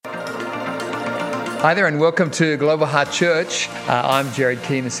Hi there and welcome to Global Heart Church. I'm Jared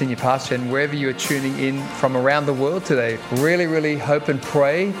Keane, the Senior Pastor, and wherever you are tuning in from around the world today, really hope and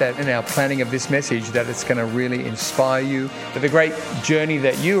pray that in our planning of this message that it's going to really inspire you for the great journey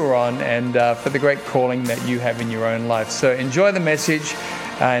that you are on and for the great calling that you have in your own life. So enjoy the message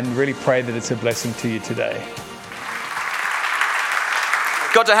and really pray that it's a blessing to you today.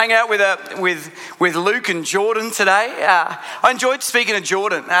 Got to hang out with Luke and Jordan today. I enjoyed speaking to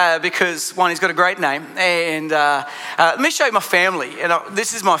Jordan because, one, he's got a great name. And let me show you my family. And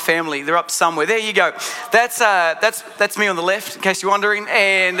this is my family. They're up somewhere. There you go. That's me on the left, in case you're wondering.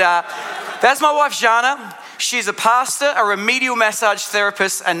 And that's my wife, Jana. She's a pastor, a remedial massage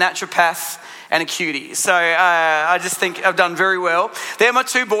therapist, a naturopath, and a cutie. So I just think I've done very well. They're my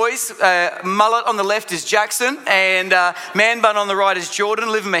two boys. Mullet on the left is Jackson, and man bun on the right is Jordan,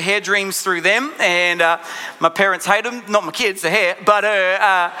 living my hair dreams through them. And my parents hate them, not my kids, the hair, but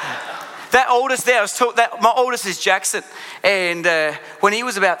that oldest there, my oldest is Jackson. And when he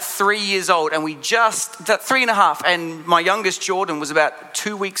was about 3 years old, and 3.5, and my youngest Jordan was about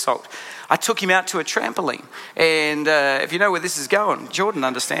 2 weeks old, I took him out to a trampoline. And if you know where this is going, Jordan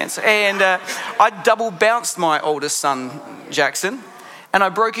understands. And I double bounced my oldest son, Jackson, and I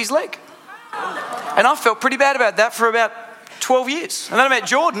broke his leg. And I felt pretty bad about that for about 12 years. And then I met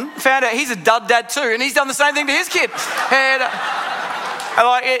Jordan, found out he's a dud dad too, and he's done the same thing to his kid. And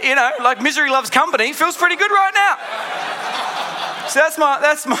like misery loves company, feels pretty good right now. So that's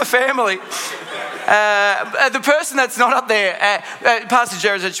my family. The person that's not up there, Pastor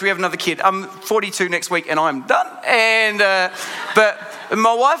Jared said, we have another kid. I'm 42 next week and I'm done. And but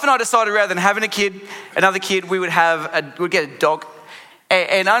my wife and I decided rather than having another kid, we'd get a dog.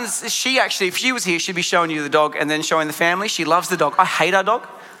 And she actually, if she was here, she'd be showing you the dog and then showing the family. She loves the dog. I hate our dog.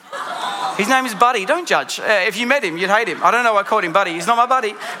 His name is Buddy. Don't judge. If you met him, you'd hate him. I don't know why I called him Buddy. He's not my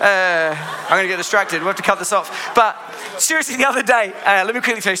buddy. I'm going to get distracted. We'll have to cut this off. But seriously, the other day, let me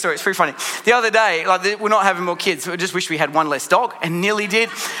quickly tell you a story. It's pretty funny. The other day, we're not having more kids. We just wish we had one less dog, and nearly did.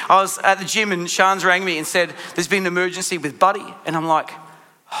 I was at the gym, and Shans rang me and said, there's been an emergency with Buddy. And I'm like,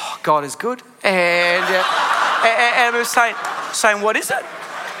 oh, God is good. And I was saying, what is it?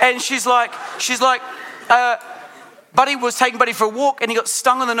 And she's like, Buddy was taking Buddy for a walk and he got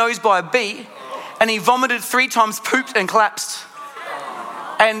stung on the nose by a bee and he vomited 3 times, pooped and collapsed.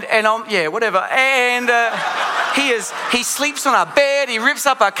 And whatever. And he sleeps on our bed, he rips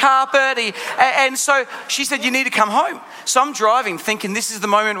up our carpet, and so she said, you need to come home. So I'm driving thinking this is the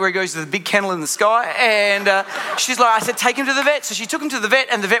moment where he goes to the big kennel in the sky. And she's like, I said, take him to the vet. So she took him to the vet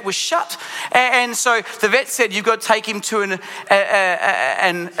and the vet was shut. And so the vet said, you've got to take him to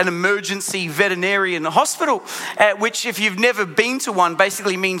an emergency veterinarian hospital, which if you've never been to one,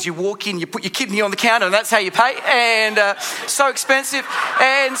 basically means you walk in, you put your kidney on the counter and that's how you pay. And so expensive.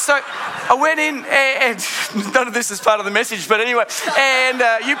 And so I went in, and none of this is part of the message, but anyway, and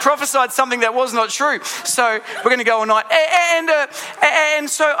you prophesied something that was not true. So we're going to go all night. And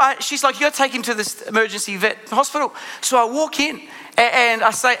so she's like, you got to take him to this emergency vet hospital. So I walk in, and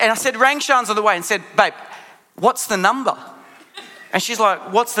I said, rang Shans on the way and said, babe, what's the number? And she's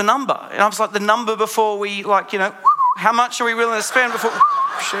like, what's the number? And I was like, the number before we, how much are we willing to spend before?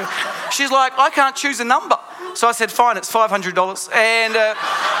 She's like, I can't choose a number. So I said, fine, it's $500. And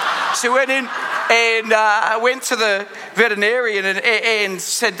she went in and I went to the veterinarian and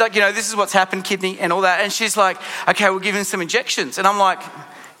said, this is what's happened, kidney and all that. And she's like, okay, we'll give him some injections. And I'm like,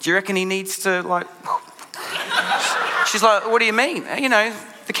 do you reckon he needs to She's like, what do you mean?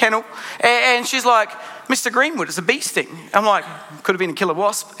 The kennel. And she's like, Mr. Greenwood, it's a bee sting. I'm like, could have been a killer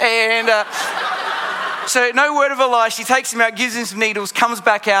wasp. And so no word of a lie, she takes him out, gives him some needles, comes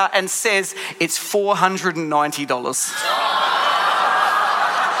back out and says, it's $490.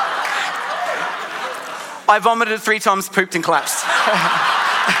 I vomited 3 times, pooped and collapsed.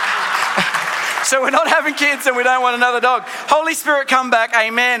 So we're not having kids and we don't want another dog. Holy Spirit, come back.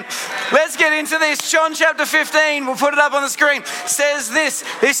 Amen. Let's get into this. John chapter 15, we'll put it up on the screen, says this.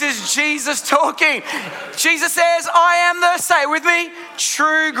 This is Jesus talking. Jesus says, I am the, say it with me,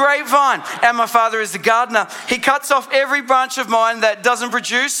 true grapevine, and my Father is the gardener. He cuts off every branch of mine that doesn't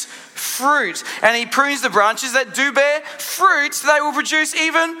produce fruit, and he prunes the branches that do bear fruit, so they will produce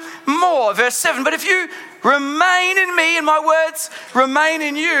even more. Verse 7, but if you remain in me and my words remain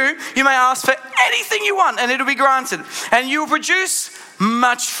in you, you may ask for anything you want and it'll be granted, and you will produce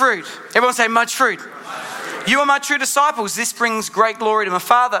much fruit. Everyone say much fruit. You are my true disciples. This brings great glory to my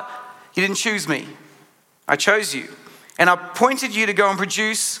Father. You didn't choose me. I chose you, and I appointed you to go and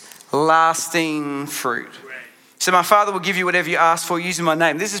produce lasting fruit. So my Father will give you whatever you ask for using my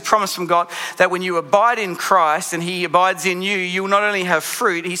name. This is promise from God that when you abide in Christ and he abides in you, you will not only have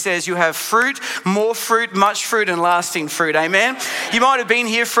fruit, he says you have fruit, more fruit, much fruit, and lasting fruit. Amen. You might have been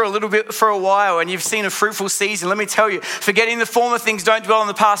here for a while and you've seen a fruitful season. Let me tell you, forgetting the former things, don't dwell on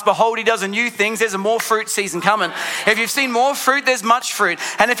the past. Behold, he does a new thing. There's a more fruit season coming. If you've seen more fruit, there's much fruit.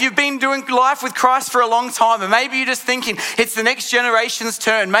 And if you've been doing life with Christ for a long time and maybe you're just thinking it's the next generation's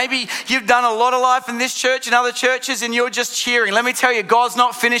turn. Maybe you've done a lot of life in this church and other churches and you're just cheering. Let me tell you, God's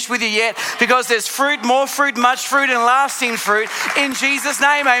not finished with you yet, because there's fruit, more fruit, much fruit, and lasting fruit in Jesus'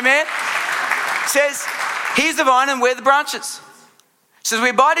 name. Amen. It says, he's the vine and we're the branches. It says we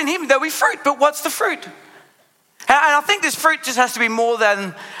abide in him, there'll be fruit. But what's the fruit? And I think this fruit just has to be more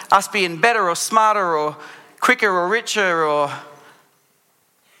than us being better or smarter or quicker or richer or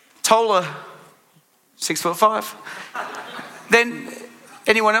taller, 6'5", than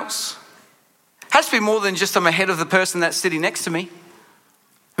anyone else. It has to be more than just I'm ahead of the person that's sitting next to me.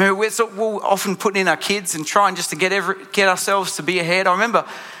 I mean, we're often putting in our kids and trying just to get ourselves to be ahead. I remember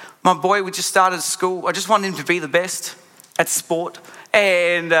my boy, we just started school. I just wanted him to be the best at sport.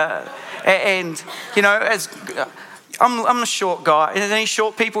 And you know, as I'm a short guy. Is there any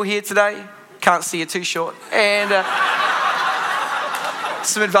short people here today? Can't see you, too short. And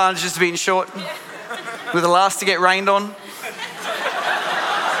some advantages to being short. With the last to get rained on.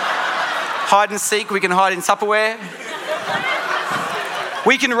 Hide and seek, we can hide in Tupperware.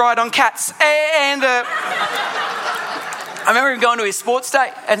 We can ride on cats. And I remember him going to his sports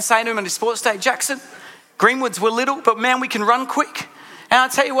day and saying to him on his sports day, Jackson, Greenwoods were little, but man, we can run quick. And I'll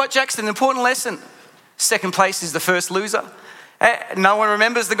tell you what, Jackson, an important lesson. Second place is the first loser. No one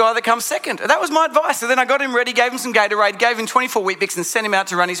remembers the guy that comes second. That was my advice. So then I got him ready, gave him some Gatorade, gave him 24 Weet-Bix and sent him out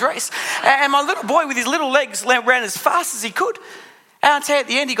to run his race. And my little boy with his little legs ran as fast as he could. And I'll tell you, at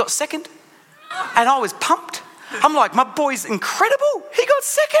the end, he got second. And I was pumped. I'm like, my boy's incredible. He got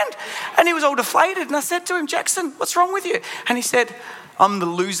second. And he was all deflated. And I said to him, Jackson, what's wrong with you? And he said, I'm the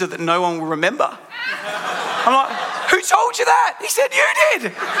loser that no one will remember. I'm like, who told you that? He said, you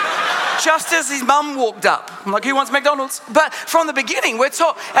did. Just as his mum walked up. I'm like, who wants McDonald's? But from the beginning, we're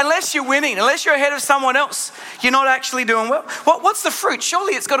taught, unless you're winning, unless you're ahead of someone else, you're not actually doing well. What's the fruit?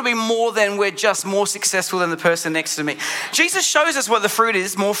 Surely it's got to be more than we're just more successful than the person next to me. Jesus shows us what the fruit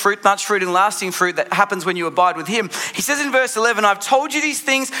is, more fruit, much fruit, and lasting fruit that happens when you abide with him. He says in verse 11, I've told you these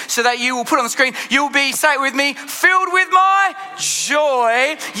things so that you will put on the screen, you'll be, say it with me, filled with my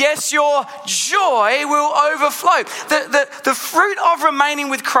joy. Yes, your joy will overflow. The fruit of remaining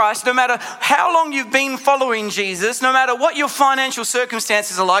with Christ, no matter how long you've been following Jesus, no matter what your financial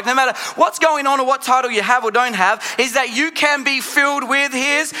circumstances are like, no matter what's going on or what title you have or don't have, is that you can be filled with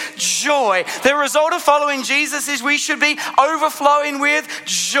his joy. The result of following Jesus is we should be overflowing with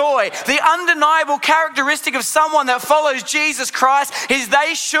joy. The undeniable characteristic of someone that follows Jesus Christ is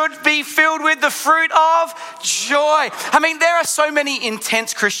they should be filled with the fruit of joy. I mean, there are so many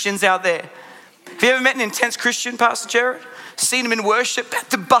intense Christians out there. Have you ever met an intense Christian, Pastor Jared? Seen them in worship, about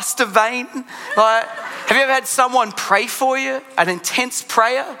to bust a vein? Like, have you ever had someone pray for you? An intense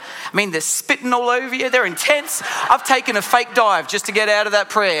prayer? I mean, they're spitting all over you. They're intense. I've taken a fake dive just to get out of that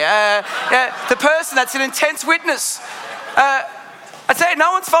prayer. The person that's an intense witness. I tell you,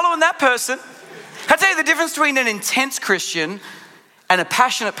 no one's following that person. I tell you the difference between an intense Christian and a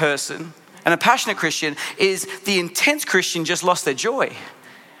passionate person and a passionate Christian is the intense Christian just lost their joy.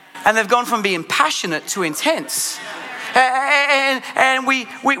 And they've gone from being passionate to intense. And we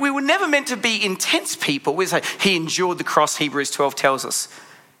were never meant to be intense people. We say, he endured the cross, Hebrews 12 tells us.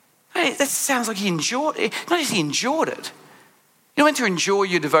 Hey, that sounds like he endured it. Not just he endured it. You're not meant to enjoy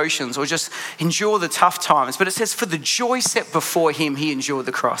your devotions or just endure the tough times. But it says, for the joy set before him, he endured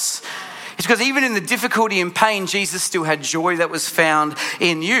the cross. It's because even in the difficulty and pain, Jesus still had joy that was found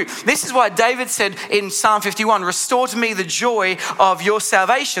in you. This is why David said in Psalm 51, restore to me the joy of your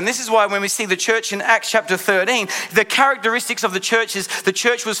salvation. This is why when we see the church in Acts chapter 13, the characteristics of the church is the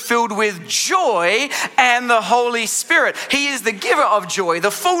church was filled with joy and the Holy Spirit. He is the giver of joy,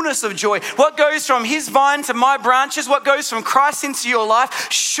 the fullness of joy. What goes from his vine to my branches, what goes from Christ into your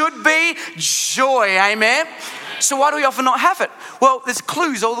life should be joy. Amen. So why do we often not have it? Well, there's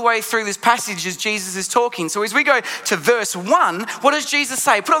clues all the way through this passage as Jesus is talking. So as we go to verse 1, what does Jesus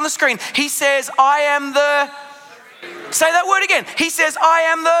say? Put it on the screen. He says, I am the... Say that word again. He says, I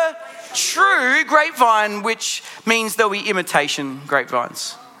am the true grapevine, which means there'll be imitation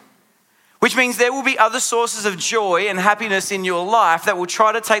grapevines. Which means there will be other sources of joy and happiness in your life that will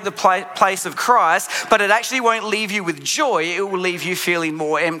try to take the place of Christ, but it actually won't leave you with joy. It will leave you feeling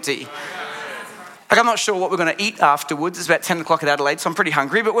more empty. Like, I'm not sure what we're going to eat afterwards. It's about 10 o'clock at Adelaide, so I'm pretty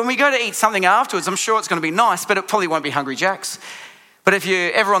hungry. But when we go to eat something afterwards, I'm sure it's going to be nice, but it probably won't be Hungry Jack's. But if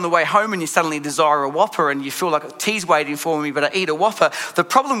you're ever on the way home and you suddenly desire a Whopper and you feel like tea's waiting for me, but I eat a Whopper, the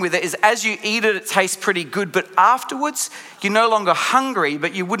problem with it is as you eat it, it tastes pretty good. But afterwards, you're no longer hungry,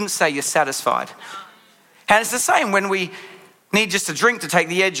 but you wouldn't say you're satisfied. And it's the same when we need just a drink to take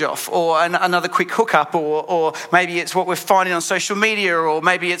the edge off, or another quick hookup, or maybe it's what we're finding on social media, or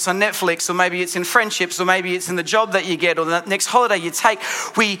maybe it's on Netflix, or maybe it's in friendships, or maybe it's in the job that you get, or the next holiday you take.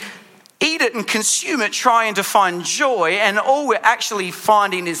 We eat it and consume it trying to find joy, and all we're actually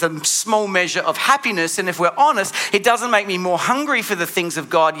finding is a small measure of happiness. And if we're honest, it doesn't make me more hungry for the things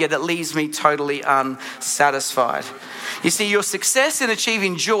of God, yet it leaves me totally unsatisfied. You see, your success in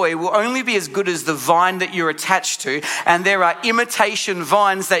achieving joy will only be as good as the vine that you're attached to. And there are imitation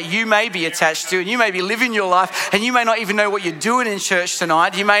vines that you may be attached to, and you may be living your life, and you may not even know what you're doing in church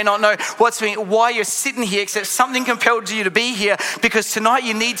tonight. You may not know why you're sitting here, except something compelled you to be here, because tonight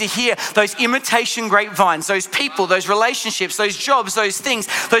you need to hear those imitation grapevines, those people, those relationships, those jobs, those things,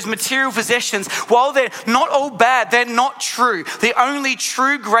 those material possessions. While they're not all bad, they're not true. The only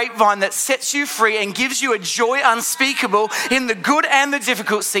true grapevine that sets you free and gives you a joy unspeakable in the good and the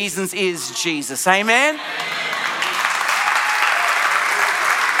difficult seasons is Jesus. Amen?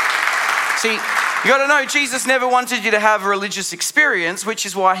 See, you got to know, Jesus never wanted you to have a religious experience, which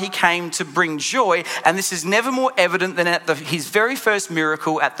is why he came to bring joy. And this is never more evident than at his very first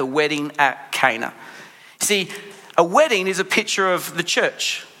miracle at the wedding at Cana. See, a wedding is a picture of the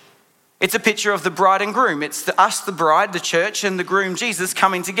church. It's a picture of the bride and groom. It's us, the bride, the church, and the groom, Jesus,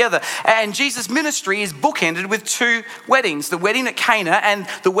 coming together. And Jesus' ministry is bookended with two weddings, the wedding at Cana and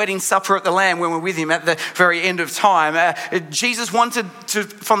the wedding supper at the Lamb when we're with him at the very end of time. Jesus wanted to,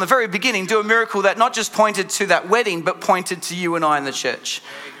 from the very beginning, do a miracle that not just pointed to that wedding, but pointed to you and I in the church.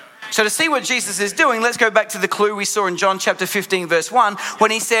 So to see what Jesus is doing, let's go back to the clue we saw in John chapter 15, verse 1, when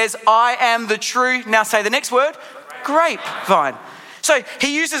he says, I am the true, now say the next word, grapevine. So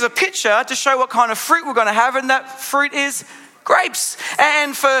he uses a picture to show what kind of fruit we're going to have, and that fruit is grapes.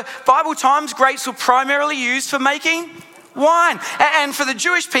 And for Bible times, grapes were primarily used for making wine. And for the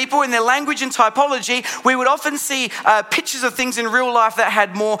Jewish people, in their language and typology, we would often see pictures of things in real life that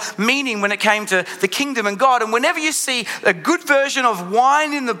had more meaning when it came to the kingdom and God. And whenever you see a good version of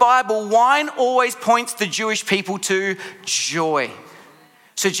wine in the Bible, wine always points the Jewish people to joy.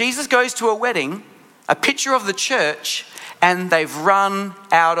 So Jesus goes to a wedding, a picture of the church, and they've run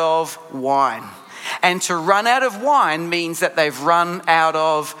out of wine. And to run out of wine means that they've run out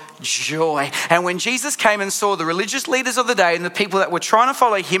of joy. And when Jesus came and saw the religious leaders of the day and the people that were trying to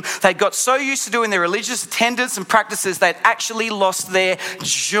follow him, they got so used to doing their religious attendance and practices, they'd actually lost their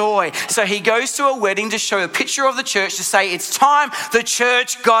joy. So he goes to a wedding to show a picture of the church, to say it's time the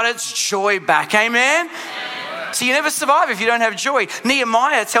church got its joy back. Amen? So you never survive if you don't have joy.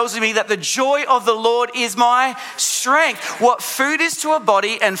 Nehemiah tells me that the joy of the Lord is my strength. What food is to a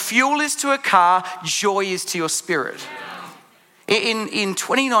body and fuel is to a car, joy is to your spirit. In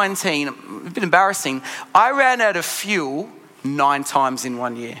 2019, a bit embarrassing, I ran out of fuel 9 times in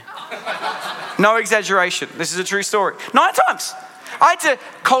 1 year. No exaggeration. This is a true story. 9 times. I had to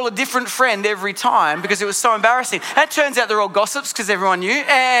call a different friend every time because it was so embarrassing. And it turns out they're all gossips because everyone knew.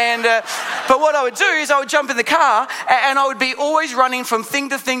 And but what I would do is I would jump in the car and I would be always running from thing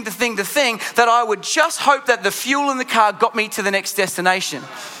to thing to thing to thing, that I would just hope that the fuel in the car got me to the next destination.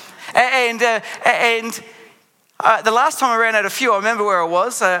 The last time I ran out of fuel, I remember where I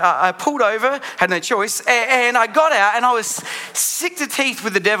was. I pulled over, had no choice, and I got out and I was sick to teeth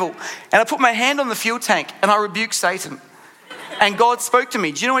with the devil. And I put my hand on the fuel tank and I rebuked Satan. And God spoke to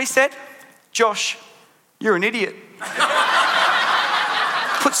me. Do you know what he said? Josh, you're an idiot.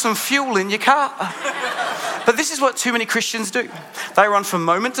 Put some fuel in your car. But this is what too many Christians do. They run from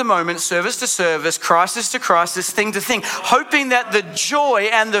moment to moment, service to service, crisis to crisis, thing to thing, hoping that the joy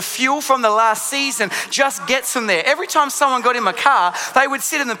and the fuel from the last season just gets them there. Every time someone got in my car, they would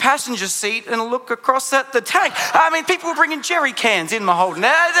sit in the passenger seat and look across at the tank. I mean, people were bringing jerry cans in my holding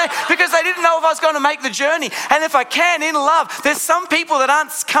because they didn't know if I was going to make the journey. And if I can, in love, there's some people that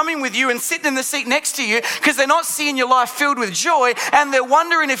aren't coming with you and sitting in the seat next to you because they're not seeing your life filled with joy, and they're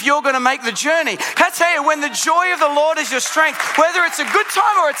wondering if you're going to make the journey. I tell you, when the joy of the Lord is your strength, whether it's a good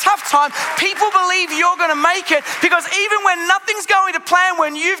time or a tough time, people believe you're going to make it, because even when nothing's going to plan,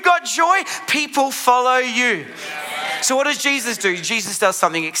 when you've got joy, people follow you. So what does Jesus do? Jesus does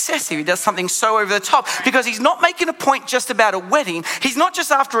something excessive. He does something so over the top because he's not making a point just about a wedding. He's not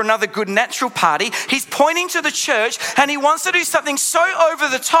just after another good natural party. He's pointing to the church and he wants to do something so over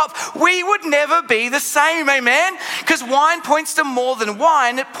the top, we would never be the same, amen? Because wine points to more than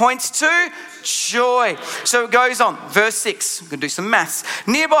wine. It points to joy. So it goes on. Verse 6. I'm going to do some maths.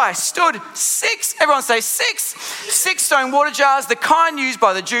 Nearby stood 6. Everyone say 6. 6 stone water jars, the kind used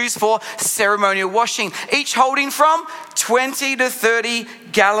by the Jews for ceremonial washing, each holding from 20 to 30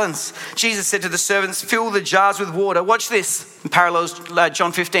 gallons. Jesus said to the servants, fill the jars with water. Watch this. In parallels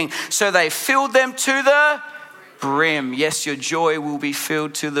John 15. So they filled them to the brim. Yes, your joy will be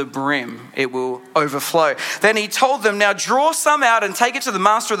filled to the brim. It will overflow. Then he told them, now draw some out and take it to the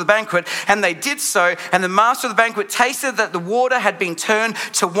master of the banquet. And they did so. And the master of the banquet tasted that the water had been turned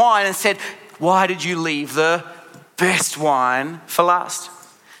to wine and said, why did you leave the best wine for last?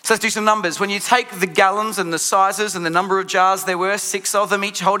 So let's do some numbers. When you take the gallons and the sizes and the number of jars, there were 6 of them,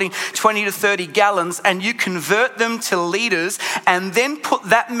 each holding 20 to 30 gallons, and you convert them to litres and then put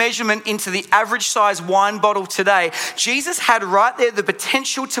that measurement into the average size wine bottle today, Jesus had right there the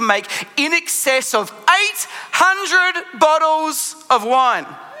potential to make in excess of 800 bottles of wine.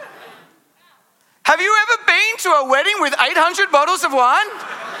 Have you ever been to a wedding with 800 bottles of wine?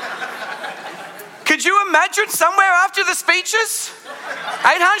 Could you imagine somewhere after the speeches?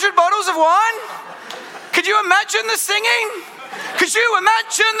 800 bottles of wine? Could you imagine the singing? Could you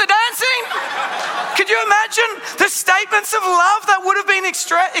imagine the dancing? Could you imagine the statements of love that would have been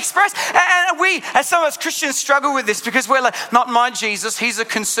expressed? And we, as some of us Christians, struggle with this because we're like, not my Jesus, he's a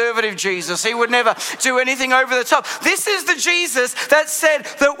conservative Jesus. He would never do anything over the top. This is the Jesus that said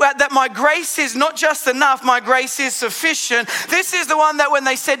that my grace is not just enough, my grace is sufficient. This is the one that when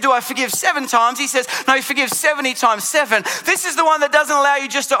they said, do I forgive 7 times? He says, no, forgive 70 times 7. This is the one that doesn't allow you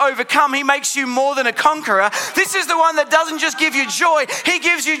just to overcome. He makes you more than a conqueror. This is the one that doesn't just give you joy, he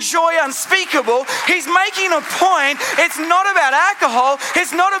gives you joy unspeakable. He's making a point. It's not about alcohol.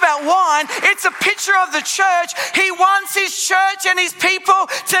 It's not about wine. It's a picture of the church. He wants his church and his people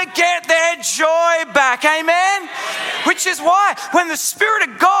to get their joy back. Amen? Which is why when the Spirit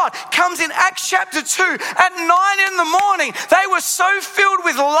of God comes in Acts chapter 2 at 9 in the morning, they were so filled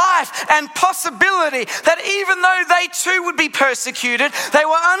with life and possibility that even though they too would be persecuted, they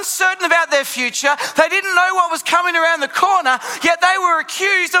were uncertain about their future. They didn't know what was coming around the corner. Yet they were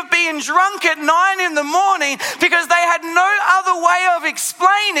accused of being drunk at 9 in the morning because they had no other way of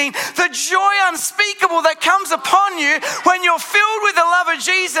explaining the joy unspeakable that comes upon you when you're filled with the love of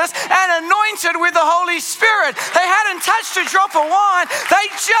Jesus and anointed with the Holy Spirit. They hadn't touched a drop of wine. They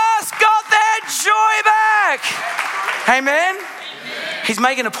just got their joy back. Amen? He's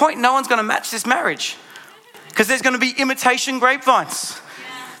making a point. No one's going to match this marriage because there's going to be imitation grapevines.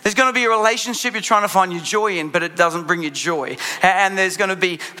 There's going to be a relationship you're trying to find your joy in, but it doesn't bring you joy. And there's going to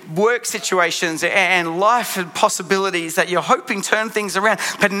be work situations and life and possibilities that you're hoping turn things around,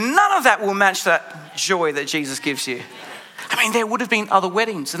 but none of that will match that joy that Jesus gives you. I mean, there would have been other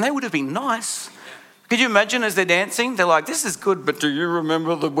weddings and they would have been nice. Could you imagine as they're dancing, they're like, this is good, but do you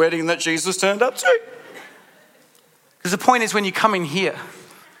remember the wedding that Jesus turned up to? Because the point is when you come in here,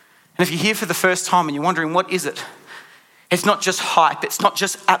 and if you're here for the first time and you're wondering, what is it? It's not just hype, it's not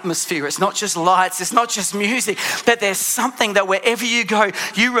just atmosphere, it's not just lights, it's not just music, but there's something that wherever you go,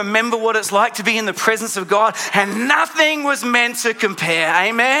 you remember what it's like to be in the presence of God and nothing was meant to compare,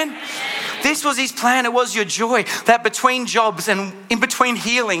 amen? This was his plan, it was your joy, that between jobs and in between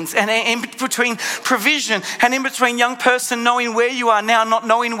healings and in between provision and in between young person knowing where you are now, not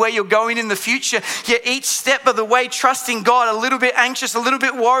knowing where you're going in the future, yet each step of the way trusting God, a little bit anxious, a little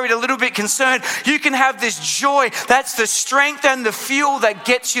bit worried, a little bit concerned, you can have this joy, that's the strength and the fuel that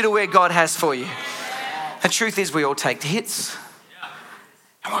gets you to where God has for you. The truth is we all take hits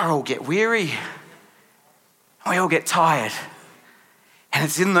and we all get weary and we all get tired. And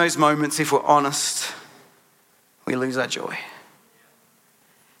it's in those moments, if we're honest, we lose our joy.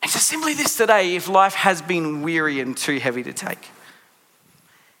 And so simply this today, if life has been weary and too heavy to take,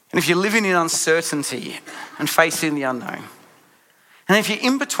 and if you're living in uncertainty and facing the unknown, and if you're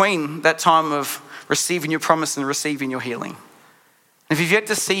in between that time of receiving your promise and receiving your healing, and if you've yet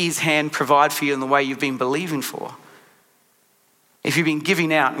to see his hand provide for you in the way you've been believing for, if you've been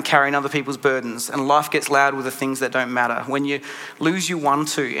giving out and carrying other people's burdens and life gets loud with the things that don't matter, when you lose you want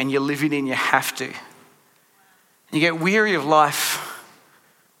to and you're living in you have to, and you get weary of life,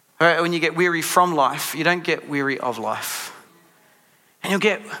 when you get weary from life, you don't get weary of life. And you'll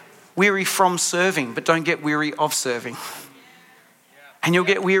get weary from serving, but don't get weary of serving. And you'll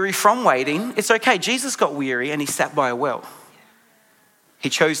get weary from waiting. It's okay. Jesus got weary and he sat by a well. He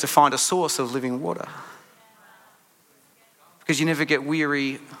chose to find a source of living water. because you never get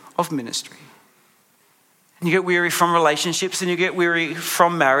weary of ministry. And you get weary from relationships and you get weary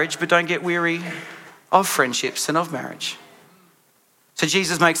from marriage, but don't get weary of friendships and of marriage. So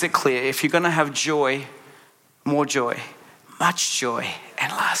Jesus makes it clear, if you're going to have joy, more joy, much joy,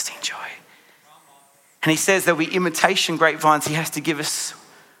 and lasting joy. And he says there'll be imitation grapevines. He has to give us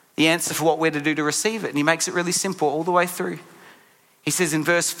the answer for what we're to do to receive it. And he makes it really simple all the way through. He says in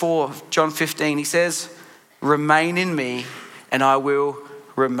verse 4, John 15, he says, remain in me and I will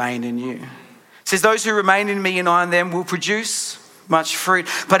remain in you. He says, those who remain in me and I in them will produce much fruit.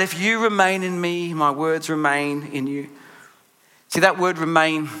 But if you remain in me, my words remain in you. See, that word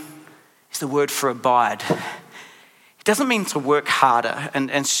remain is the word for abide. It doesn't mean to work harder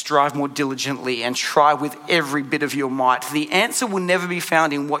and strive more diligently and try with every bit of your might. The answer will never be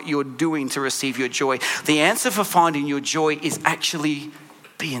found in what you're doing to receive your joy. The answer for finding your joy is actually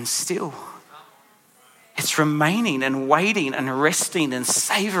being still. It's remaining and waiting and resting and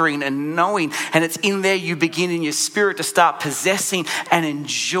savoring and knowing. And it's in there you begin in your spirit to start possessing and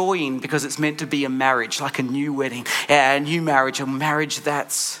enjoying, because it's meant to be a marriage, like a new wedding, a new marriage, a marriage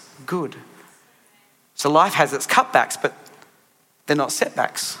that's good. So life has its cutbacks, but they're not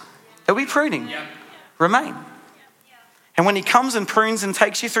setbacks. There'll be pruning. Yep. Remain. And when he comes and prunes and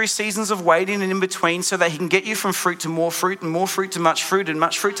takes you through seasons of waiting and in between, so that he can get you from fruit to more fruit and more fruit to much fruit and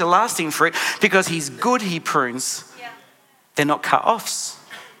much fruit to lasting fruit, because he's good, he prunes. They're not cut-offs.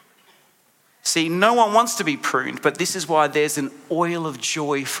 See, no one wants to be pruned, but this is why there's an oil of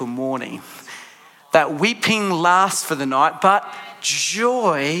joy for mourning. That weeping lasts for the night, but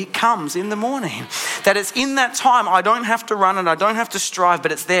joy comes in the morning. That it's in that time I don't have to run and I don't have to strive,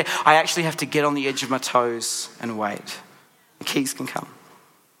 but it's there. I actually have to get on the edge of my toes and wait. The keys can come.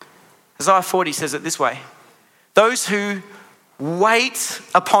 Isaiah 40 says it this way: those who wait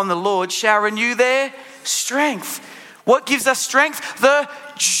upon the Lord shall renew their strength. What gives us strength? The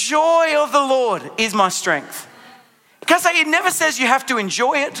joy of the Lord is my strength. It never says you have to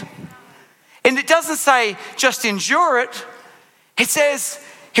enjoy it. And it doesn't say just endure it. It says,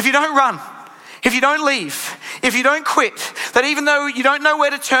 if you don't run, if you don't leave, if you don't quit, that even though you don't know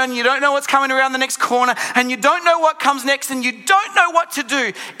where to turn, you don't know what's coming around the next corner, and you don't know what comes next, and you don't know what to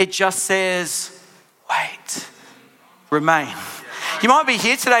do, it just says, wait, remain. You might be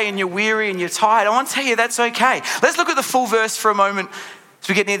here today and you're weary and you're tired. I want to tell you that's okay. Let's look at the full verse for a moment as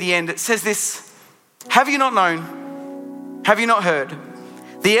we get near the end. It says this: have you not known? Have you not heard?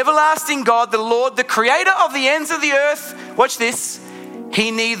 The everlasting God, the Lord, the creator of the ends of the earth, watch this, he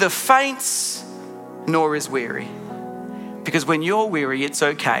neither faints nor is weary. Because when you're weary, it's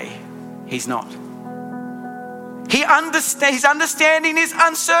okay. He's not. His understanding is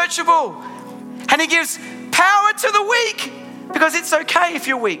unsearchable. And he gives power to the weak, because it's okay if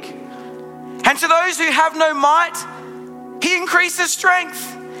you're weak. And to those who have no might, he increases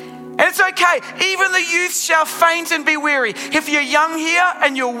strength. And it's okay. Even the youth shall faint and be weary. If you're young here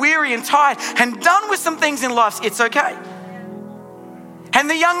and you're weary and tired and done with some things in life, it's okay. And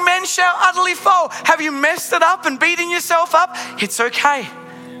the young men shall utterly fall. Have you messed it up and beaten yourself up? It's okay.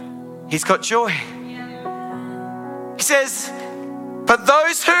 He's got joy. He says, but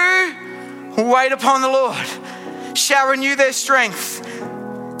those who wait upon the Lord shall renew their strength.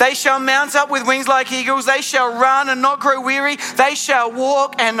 They shall mount up with wings like eagles. They shall run and not grow weary. They shall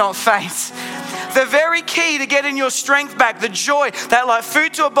walk and not faint. The very key to getting your strength back, the joy, that like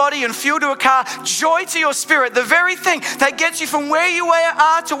food to a body and fuel to a car, joy to your spirit, the very thing that gets you from where you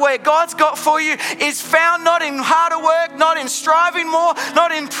are to where God's got for you is found not in harder work, not in striving more,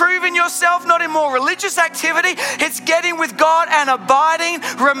 not in proving yourself, not in more religious activity. It's getting with God and abiding,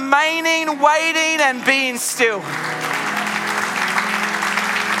 remaining, waiting, and being still.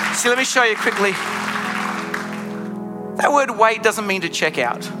 See, let me show you quickly. That word wait doesn't mean to check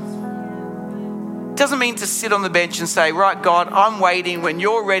out. It doesn't mean to sit on the bench and say, right, God, I'm waiting. When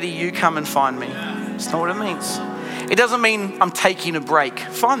you're ready, you come and find me. That's not what it means. It doesn't mean I'm taking a break.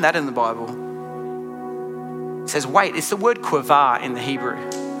 Find that in the Bible. It says wait. It's the word quavah in the Hebrew.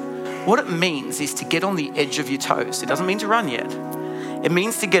 What it means is to get on the edge of your toes. It doesn't mean to run yet. It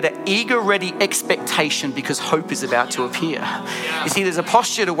means to get an eager, ready expectation because hope is about to appear. You see, there's a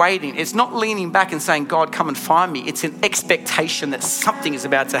posture to waiting. It's not leaning back and saying, God, come and find me. It's an expectation that something is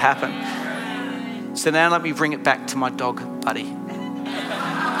about to happen. So now let me bring it back to my dog, Buddy.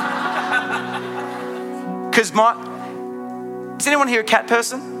 Because is anyone here a cat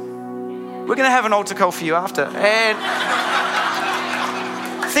person? We're going to have an altar call for you after. And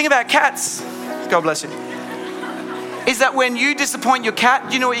the thing about cats, God bless you, is that when you disappoint your cat,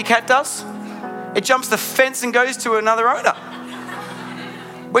 do you know what your cat does? It jumps the fence and goes to another owner.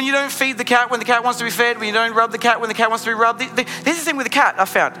 When you don't feed the cat when the cat wants to be fed, when you don't rub the cat when the cat wants to be rubbed. Here's the thing with the cat I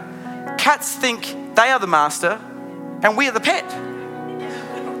found. Cats think they are the master and we are the pet.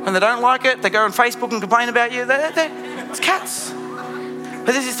 When they don't like it, they go on Facebook and complain about you. It's cats.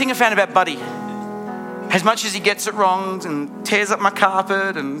 But there's this thing I found about Buddy. As much as he gets it wrong and tears up my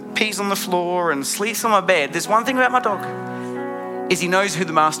carpet and pees on the floor and sleeps on my bed, there's one thing about my dog, is he knows who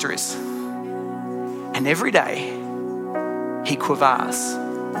the master is. And every day, he quavars.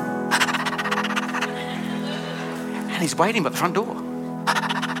 And he's waiting by the front door.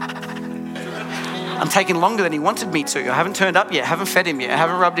 I'm taking longer than he wanted me to. I haven't turned up yet, haven't fed him yet,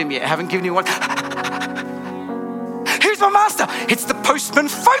 haven't rubbed him yet, haven't given him one. Who's my master? It's the postman.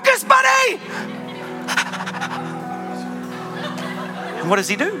 Focus, Buddy! And what does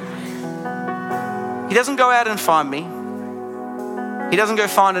he do? He doesn't go out and find me. He doesn't go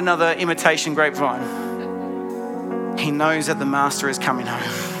find another imitation grapevine. He knows that the master is coming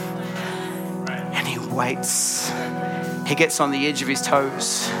home. And he waits. He gets on the edge of his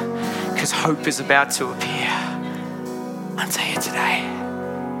toes because hope is about to appear. I'll tell you today,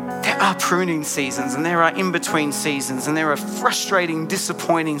 there are pruning seasons and there are in-between seasons and there are frustrating,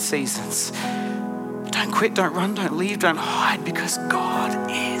 disappointing seasons. Don't quit, don't run, don't leave, don't hide, because God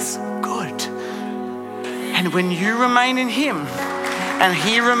is good. And when you remain in him and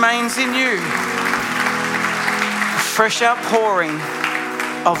he remains in you, a fresh outpouring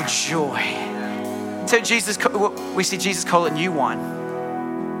of joy. So we see Jesus call it new wine.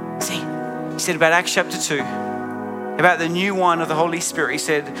 See, he said about Acts chapter 2, about the new wine of the Holy Spirit. He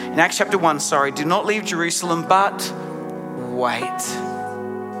said in Acts chapter 1, do not leave Jerusalem, but wait.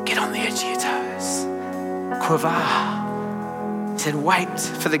 Get on the edge of your toes. Quavar. He said, wait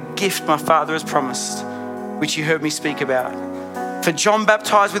for the gift my Father has promised, which you heard me speak about. For John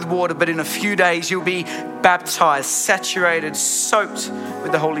baptized with water, but in a few days you'll be baptized, saturated, soaked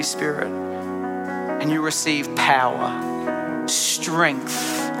with the Holy Spirit. And you receive power, strength,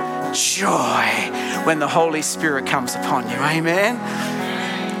 joy when the Holy Spirit comes upon you. Amen.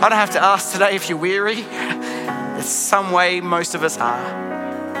 I don't have to ask today if you're weary. There's some way most of us are.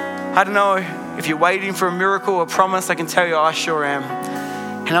 I don't know if you're waiting for a miracle or a promise. I can tell you I sure am.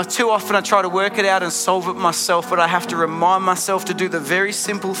 And too often I try to work it out and solve it myself, but I have to remind myself to do the very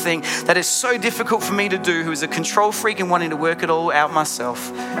simple thing that is so difficult for me to do, who is a control freak and wanting to work it all out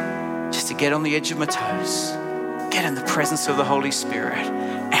myself. Just to get on the edge of my toes, get in the presence of the Holy Spirit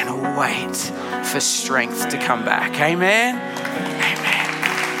and wait for strength to come back. Amen. Amen.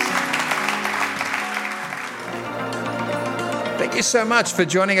 Thank you so much for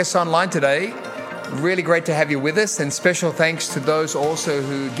joining us online today. Really great to have you with us, and special thanks to those also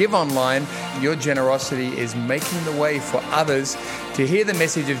who give online. Your generosity is making the way for others to hear the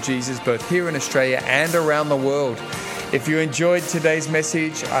message of Jesus both here in Australia and around the world. If you enjoyed today's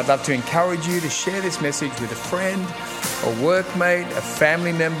message, I'd love to encourage you to share this message with a friend, a workmate, a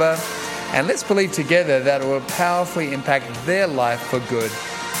family member, and let's believe together that it will powerfully impact their life for good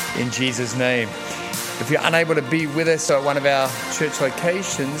in Jesus' name. If you're unable to be with us at one of our church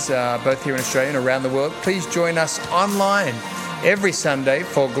locations, both here in Australia and around the world, please join us online every Sunday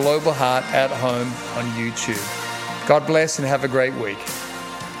for Global Heart at Home on YouTube. God bless and have a great week.